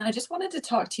I just wanted to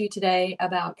talk to you today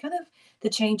about kind of the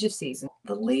change of season.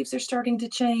 The leaves are starting to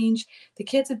change. The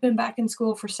kids have been back in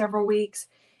school for several weeks.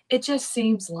 It just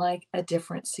seems like a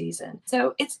different season.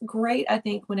 So it's great, I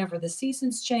think, whenever the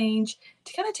seasons change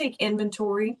to kind of take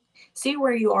inventory, see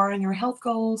where you are in your health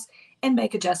goals, and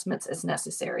make adjustments as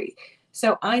necessary.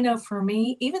 So I know for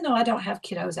me, even though I don't have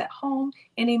kiddos at home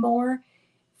anymore,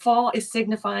 fall is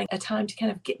signifying a time to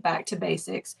kind of get back to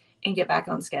basics and get back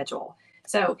on schedule.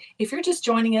 So, if you're just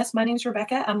joining us, my name is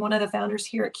Rebecca. I'm one of the founders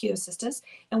here at Keto Sistas,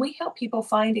 and we help people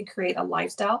find and create a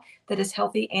lifestyle that is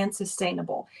healthy and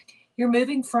sustainable. You're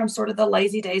moving from sort of the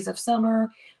lazy days of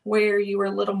summer where you were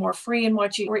a little more free in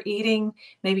what you were eating,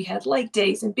 maybe had lake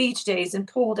days and beach days and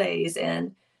pool days,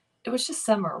 and it was just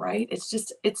summer, right?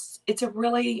 It's a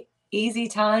really easy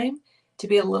time to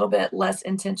be a little bit less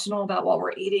intentional about what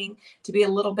we're eating, to be a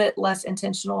little bit less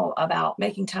intentional about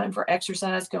making time for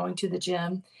exercise, going to the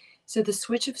gym. So the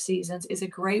switch of seasons is a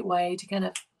great way to kind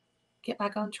of get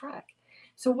back on track.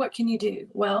 So what can you do?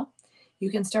 Well, you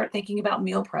can start thinking about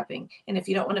meal prepping. And if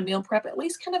you don't want to meal prep, at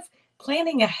least kind of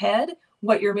planning ahead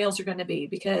what your meals are going to be,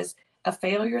 because a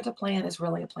failure to plan is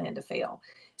really a plan to fail.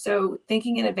 So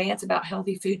thinking in advance about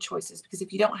healthy food choices, because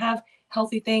if you don't have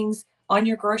healthy things on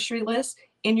your grocery list,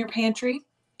 in your pantry,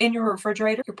 in your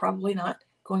refrigerator, you're probably not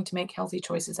going to make healthy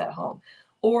choices at home.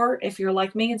 Or if you're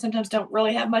like me and sometimes don't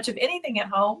really have much of anything at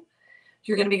home,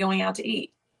 you're going to be going out to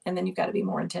eat. And then you've got to be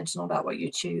more intentional about what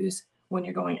you choose when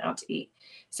you're going out to eat.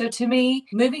 So to me,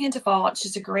 moving into fall, it's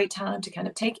just a great time to kind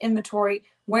of take inventory.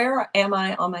 Where am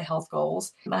I on my health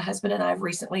goals? My husband and I have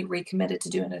recently recommitted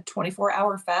to doing a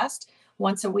 24-hour fast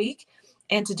once a week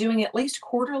and to doing at least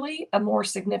quarterly a more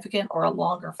significant or a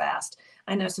longer fast.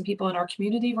 I know some people in our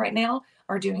community right now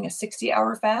are doing a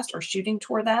 60-hour fast or shooting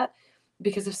toward that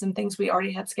because of some things we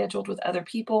already had scheduled with other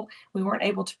people. We weren't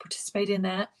able to participate in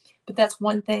that. But that's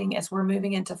one thing as we're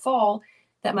moving into fall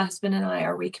that my husband and I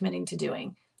are recommitting to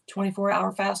doing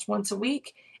 24-hour fast once a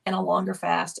week and a longer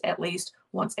fast at least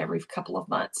once every couple of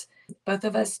months. Both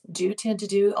of us do tend to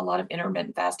do a lot of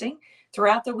intermittent fasting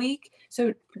throughout the week.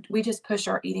 So we just push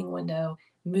our eating window,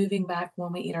 moving back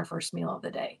when we eat our first meal of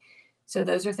the day. So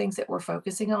those are things that we're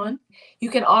focusing on.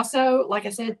 You can also, like I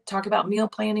said, talk about meal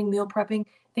planning, meal prepping,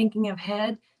 thinking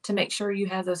ahead to make sure you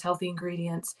have those healthy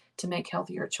ingredients to make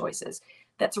healthier choices.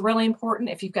 That's really important.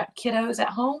 If you've got kiddos at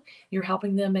home, you're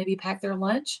helping them maybe pack their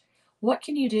lunch. What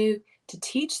can you do to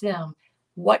teach them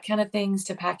what kind of things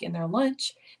to pack in their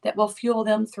lunch that will fuel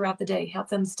them throughout the day, help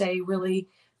them stay really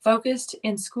focused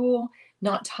in school,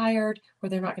 not tired, where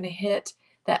they're not going to hit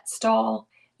that stall.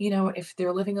 If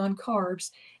they're living on carbs,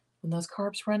 when those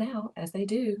carbs run out, as they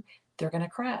do, they're going to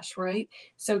crash, right?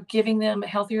 So giving them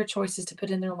healthier choices to put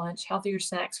in their lunch, healthier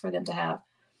snacks for them to have.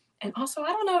 And also, I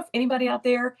don't know if anybody out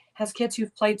there has kids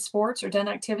who've played sports or done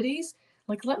activities.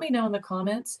 Like, let me know in the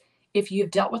comments if you've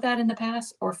dealt with that in the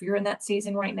past or if you're in that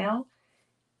season right now.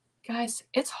 Guys,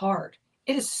 it's hard.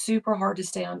 It is super hard to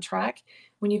stay on track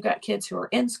when you've got kids who are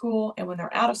in school and when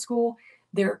they're out of school,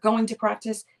 they're going to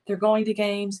practice, they're going to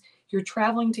games, you're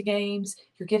traveling to games,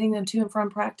 you're getting them to and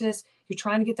from practice, you're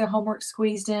trying to get their homework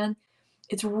squeezed in.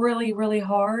 It's really, really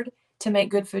hard to make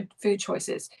good food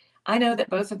choices. I know that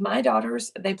both of my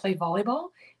daughters, they play volleyball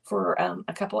for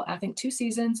a couple, I think 2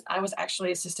 seasons. I was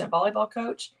actually assistant volleyball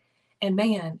coach. And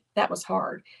man, that was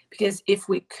hard because if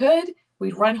we could,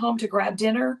 we'd run home to grab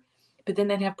dinner, but then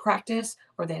they'd have practice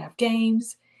or they'd have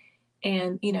games.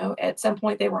 And, at some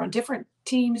point they were on different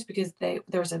teams because there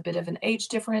was a bit of an age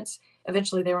difference.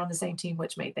 Eventually they were on the same team,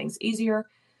 which made things easier.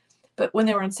 But when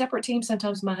they were on separate teams,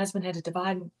 sometimes my husband had to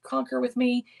divide and conquer with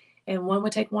me, and one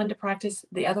would take one to practice,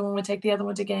 the other one would take the other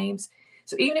one to games.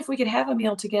 So even if we could have a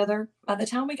meal together, by the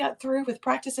time we got through with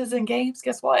practices and games,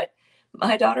 guess what?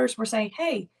 My daughters were saying,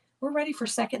 "Hey, we're ready for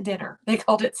second dinner." They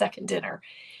called it second dinner.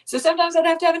 So sometimes I'd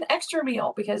have to have an extra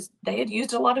meal because they had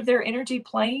used a lot of their energy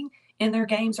playing in their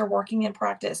games or working in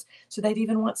practice. So they'd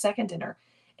even want second dinner.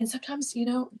 And sometimes,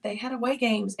 they had away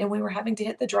games and we were having to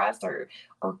hit the drive through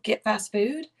or get fast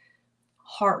food.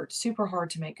 Hard, super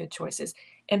hard to make good choices.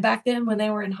 And back then, when they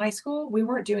were in high school, we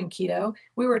weren't doing keto.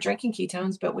 We were drinking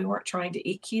ketones, but we weren't trying to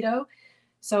eat keto.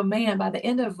 So, man, by the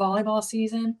end of volleyball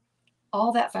season,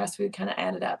 all that fast food kind of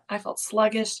added up. I felt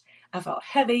sluggish. I felt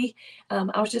heavy.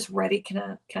 I was just ready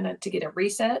kind of to get a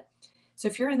reset. So,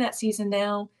 if you're in that season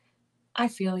now, I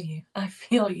feel you. I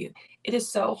feel you. It is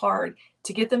so hard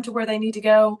to get them to where they need to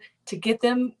go, to get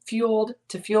them fueled,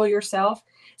 to fuel yourself.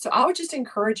 So I would just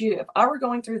encourage you, if I were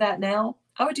going through that now,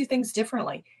 I would do things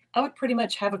differently. I would pretty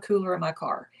much have a cooler in my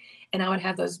car and I would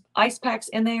have those ice packs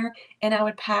in there and I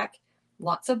would pack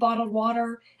lots of bottled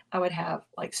water. I would have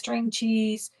like string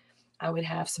cheese. I would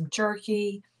have some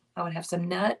jerky. I would have some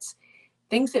nuts,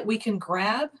 things that we can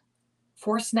grab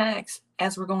for snacks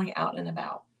as we're going out and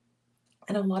about.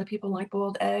 And a lot of people like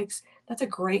boiled eggs. That's a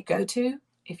great go-to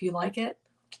if you like it.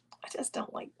 I just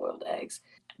don't like boiled eggs.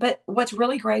 But what's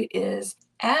really great is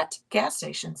at gas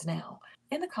stations now,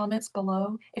 in the comments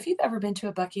below, if you've ever been to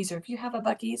a Buc-ee's or if you have a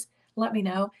Buc-ee's, let me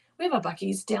know. We have a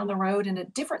Buc-ee's down the road in a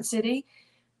different city,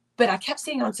 but I kept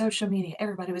seeing on social media,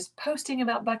 everybody was posting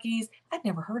about Buc-ee's. I'd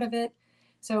never heard of it.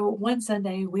 So one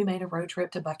Sunday, we made a road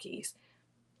trip to Buc-ee's.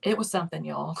 It was something,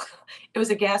 y'all. It was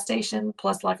a gas station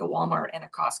plus like a Walmart and a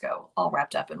Costco all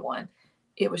wrapped up in one.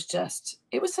 It was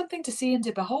something to see and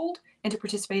to behold and to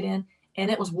participate in. And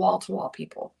it was wall to wall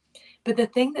people. But the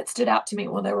thing that stood out to me,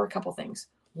 well, there were a couple things.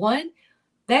 One,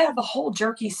 they have a whole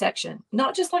jerky section,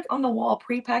 not just like on the wall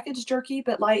prepackaged jerky,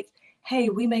 but like, hey,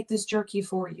 we make this jerky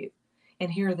for you.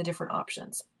 And here are the different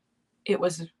options. It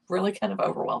was really kind of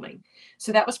overwhelming.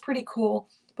 So that was pretty cool.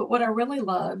 But what I really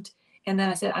loved, and then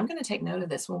I said, I'm going to take note of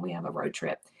this when we have a road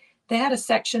trip. They had a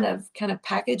section of kind of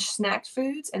packaged snack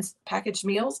foods and packaged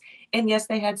meals. And yes,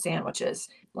 they had sandwiches,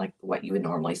 like what you would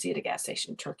normally see at a gas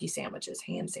station, turkey sandwiches,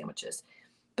 ham sandwiches.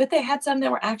 But they had some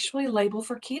that were actually labeled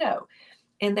for keto.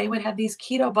 And they would have these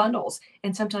keto bundles.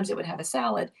 And sometimes it would have a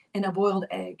salad and a boiled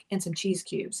egg and some cheese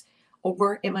cubes.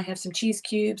 Or it might have some cheese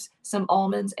cubes, some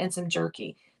almonds, and some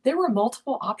jerky. There were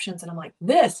multiple options. And I'm like,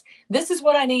 this is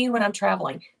what I need when I'm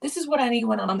traveling. This is what I need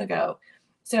when I'm on the go.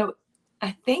 So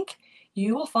I think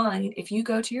you will find if you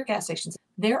go to your gas stations,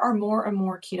 there are more and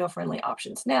more keto friendly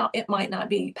options. Now, it might not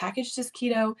be packaged as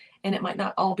keto and it might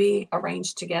not all be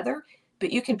arranged together,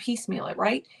 but you can piecemeal it,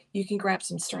 right? You can grab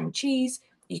some string cheese,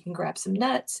 you can grab some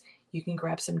nuts, you can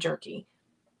grab some jerky.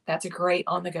 That's a great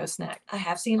on the go snack. I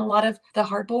have seen a lot of the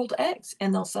hard boiled eggs,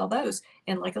 and they'll sell those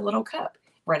in like a little cup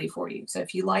ready for you. So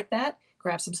if you like that,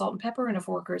 grab some salt and pepper and a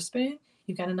fork or a spoon.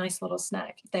 You've got a nice little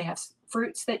snack. They have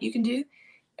fruits that you can do.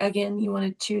 Again, you want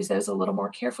to choose those a little more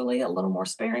carefully, a little more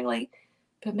sparingly.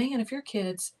 But man, if your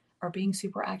kids are being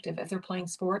super active, if they're playing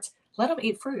sports, let them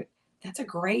eat fruit. That's a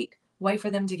great way for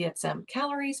them to get some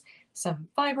calories, some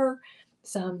fiber,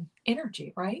 some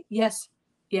energy, right? Yes,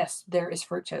 there is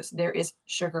fructose, there is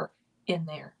sugar in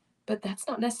there, but that's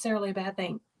not necessarily a bad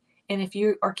thing. And if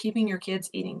you are keeping your kids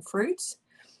eating fruits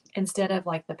instead of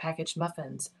like the packaged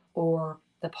muffins or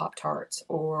the Pop Tarts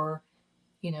or,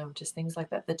 just things like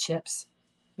that, the chips,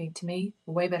 I mean, to me,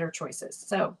 way better choices.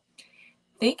 So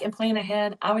think and plan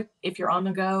ahead. I would, if you're on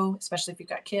the go, especially if you've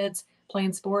got kids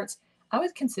playing sports, I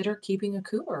would consider keeping a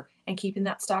cooler and keeping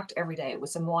that stocked every day with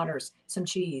some waters, some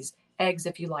cheese, eggs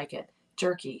if you like it,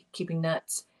 jerky, keeping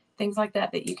nuts, things like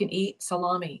that that you can eat,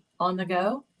 salami on the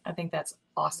go. I think that's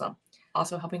awesome.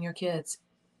 Also helping your kids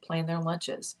plan their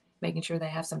lunches, making sure they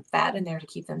have some fat in there to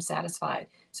keep them satisfied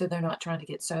so they're not trying to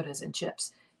get sodas and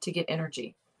chips to get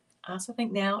energy. I also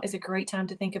think now is a great time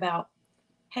to think about,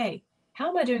 hey, how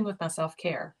am I doing with my self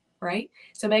care? Right?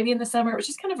 So maybe in the summer, it was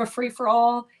just kind of a free for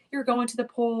all. You're going to the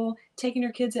pool, taking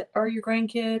your kids or your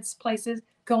grandkids places,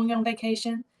 going on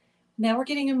vacation. Now we're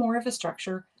getting in more of a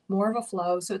structure, more of a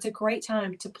flow. So it's a great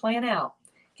time to plan out.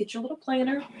 Get your little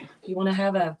planner. If you want to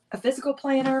have a physical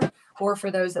planner, or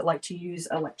for those that like to use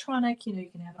electronic, you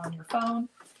can have it on your phone.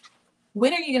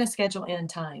 When are you going to schedule in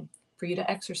time for you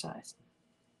to exercise?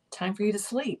 Time for you to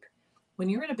sleep. When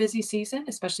you're in a busy season,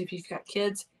 especially if you've got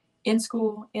kids in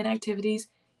school, in activities,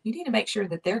 you need to make sure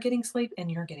that they're getting sleep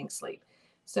and you're getting sleep.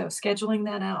 So scheduling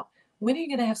that out. When are you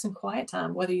going to have some quiet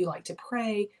time, whether you like to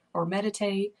pray or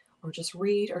meditate or just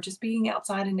read or just being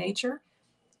outside in nature?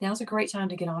 Now's a great time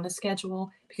to get on a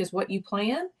schedule, because what you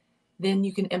plan, then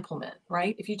you can implement,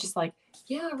 right? If you just like,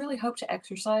 yeah, I really hope to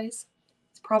exercise,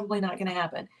 it's probably not going to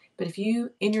happen. But if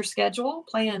you, in your schedule,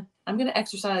 plan, I'm going to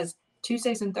exercise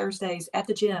Tuesdays and Thursdays at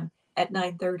the gym at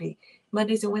 9:30.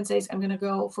 Mondays and Wednesdays, I'm going to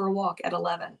go for a walk at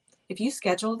 11. If you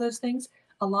schedule those things,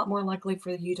 a lot more likely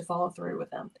for you to follow through with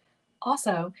them.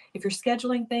 Also, if you're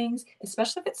scheduling things,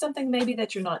 especially if it's something maybe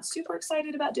that you're not super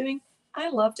excited about doing, I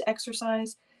love to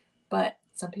exercise, but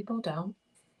some people don't.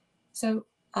 So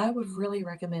I would really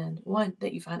recommend, one,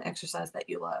 that you find exercise that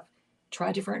you love.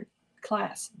 Try different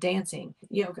class, dancing,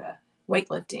 yoga,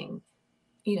 weightlifting,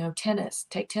 tennis,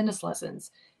 take tennis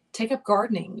lessons, take up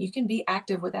gardening. You can be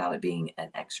active without it being an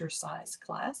exercise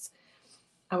class.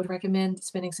 I would recommend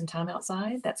spending some time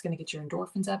outside. That's going to get your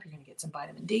endorphins up. You're going to get some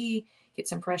vitamin D, get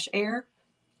some fresh air.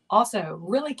 Also,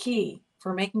 really key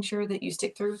for making sure that you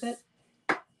stick through with it.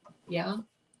 Yeah,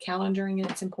 calendaring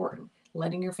it's important.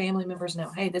 Letting your family members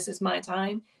know, hey, this is my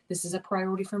time. This is a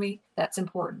priority for me. That's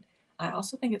important. I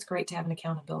also think it's great to have an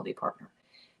accountability partner.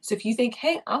 So if you think,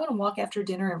 hey, I want to walk after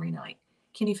dinner every night,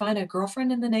 can you find a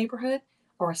girlfriend in the neighborhood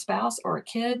or a spouse or a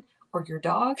kid or your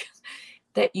dog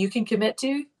that you can commit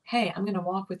to. Hey, I'm going to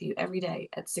walk with you every day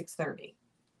at 6:30.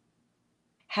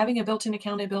 Having a built-in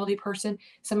accountability person,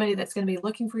 somebody that's going to be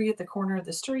looking for you at the corner of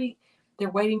the street, they're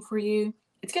waiting for you.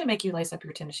 It's going to make you lace up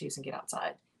your tennis shoes and get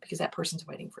outside because that person's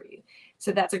waiting for you.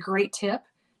 So that's a great tip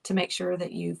to make sure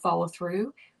that you follow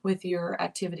through with your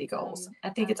activity goals. I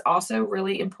think it's also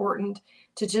really important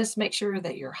to just make sure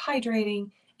that you're hydrating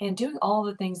and doing all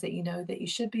the things that you know that you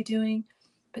should be doing.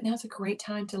 But now's a great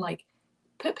time to like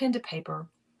put pen to paper,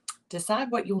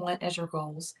 decide what you want as your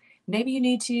goals. Maybe you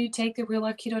need to take the Real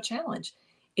Life Keto Challenge.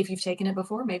 If you've taken it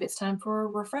before, maybe it's time for a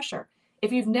refresher.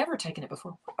 If you've never taken it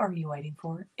before, what are you waiting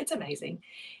for? It's amazing.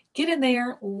 Get in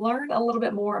there, learn a little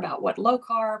bit more about what low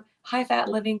carb, high fat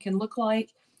living can look like,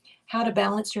 how to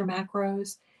balance your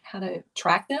macros, how to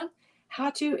track them, how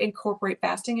to incorporate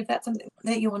fasting if that's something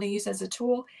that you want to use as a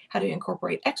tool, how to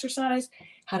incorporate exercise,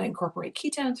 how to incorporate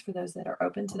ketones for those that are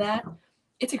open to that.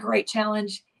 It's a great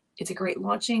challenge. It's a great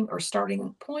launching or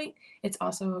starting point. It's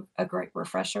also a great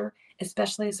refresher,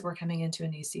 especially as we're coming into a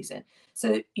new season.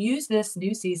 So use this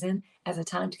new season as a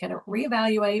time to kind of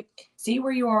reevaluate, see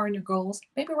where you are in your goals,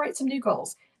 maybe write some new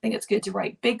goals. I think it's good to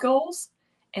write big goals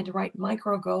and to write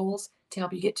micro goals to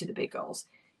help you get to the big goals.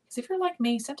 Because if you're like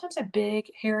me, sometimes a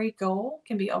big, hairy goal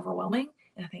can be overwhelming.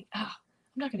 And I think, I'm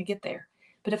not going to get there.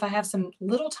 But if I have some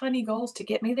little tiny goals to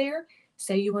get me there,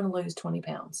 say you want to lose 20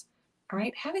 pounds. All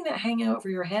right, having that hanging over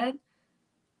your head,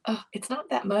 it's not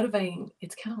that motivating.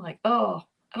 It's kind of like, I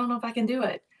don't know if I can do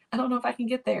it. I don't know if I can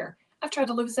get there. I've tried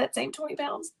to lose that same 20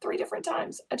 pounds 3 different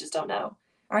times. I just don't know.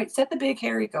 All right, set the big,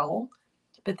 hairy goal.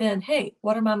 But then, hey,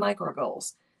 what are my micro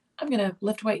goals? I'm going to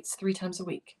lift weights 3 times a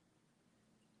week.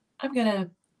 I'm going to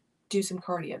do some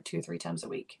cardio 2 or 3 times a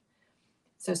week.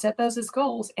 So set those as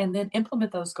goals and then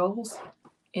implement those goals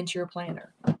into your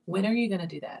planner. When are you going to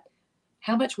do that?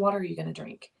 How much water are you going to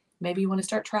drink? Maybe you want to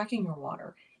start tracking your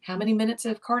water. How many minutes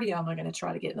of cardio am I going to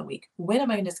try to get in the week? When am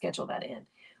I going to schedule that in?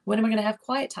 When am I going to have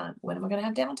quiet time? When am I going to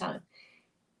have downtime?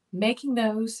 Making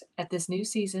those at this new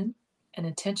season an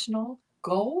intentional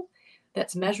goal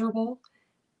that's measurable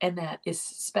and that is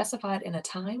specified in a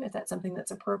time, if that's something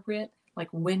that's appropriate, like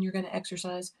when you're going to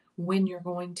exercise, when you're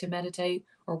going to meditate,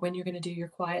 or when you're going to do your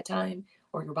quiet time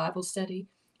or your Bible study.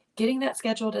 Getting that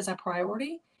scheduled as a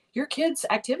priority. Your kids'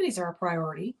 activities are a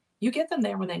priority. You get them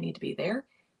there when they need to be there.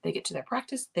 They get to their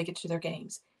practice, they get to their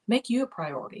games. Make you a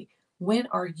priority. When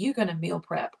are you going to meal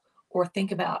prep or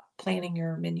think about planning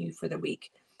your menu for the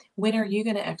week? When are you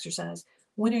going to exercise?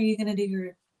 When are you going to do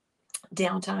your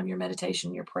downtime, your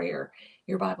meditation, your prayer,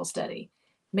 your Bible study?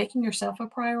 Making yourself a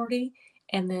priority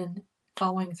and then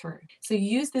following through. So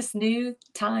use this new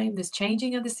time, this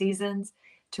changing of the seasons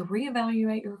to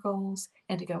reevaluate your goals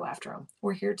and to go after them.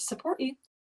 We're here to support you.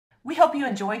 We hope you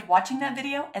enjoyed watching that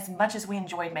video as much as we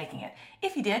enjoyed making it.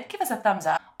 If you did, give us a thumbs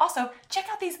up. Also, check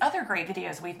out these other great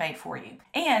videos we've made for you.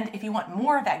 And if you want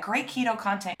more of that great keto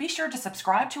content, be sure to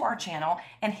subscribe to our channel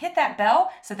and hit that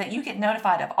bell so that you get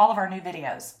notified of all of our new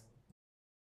videos.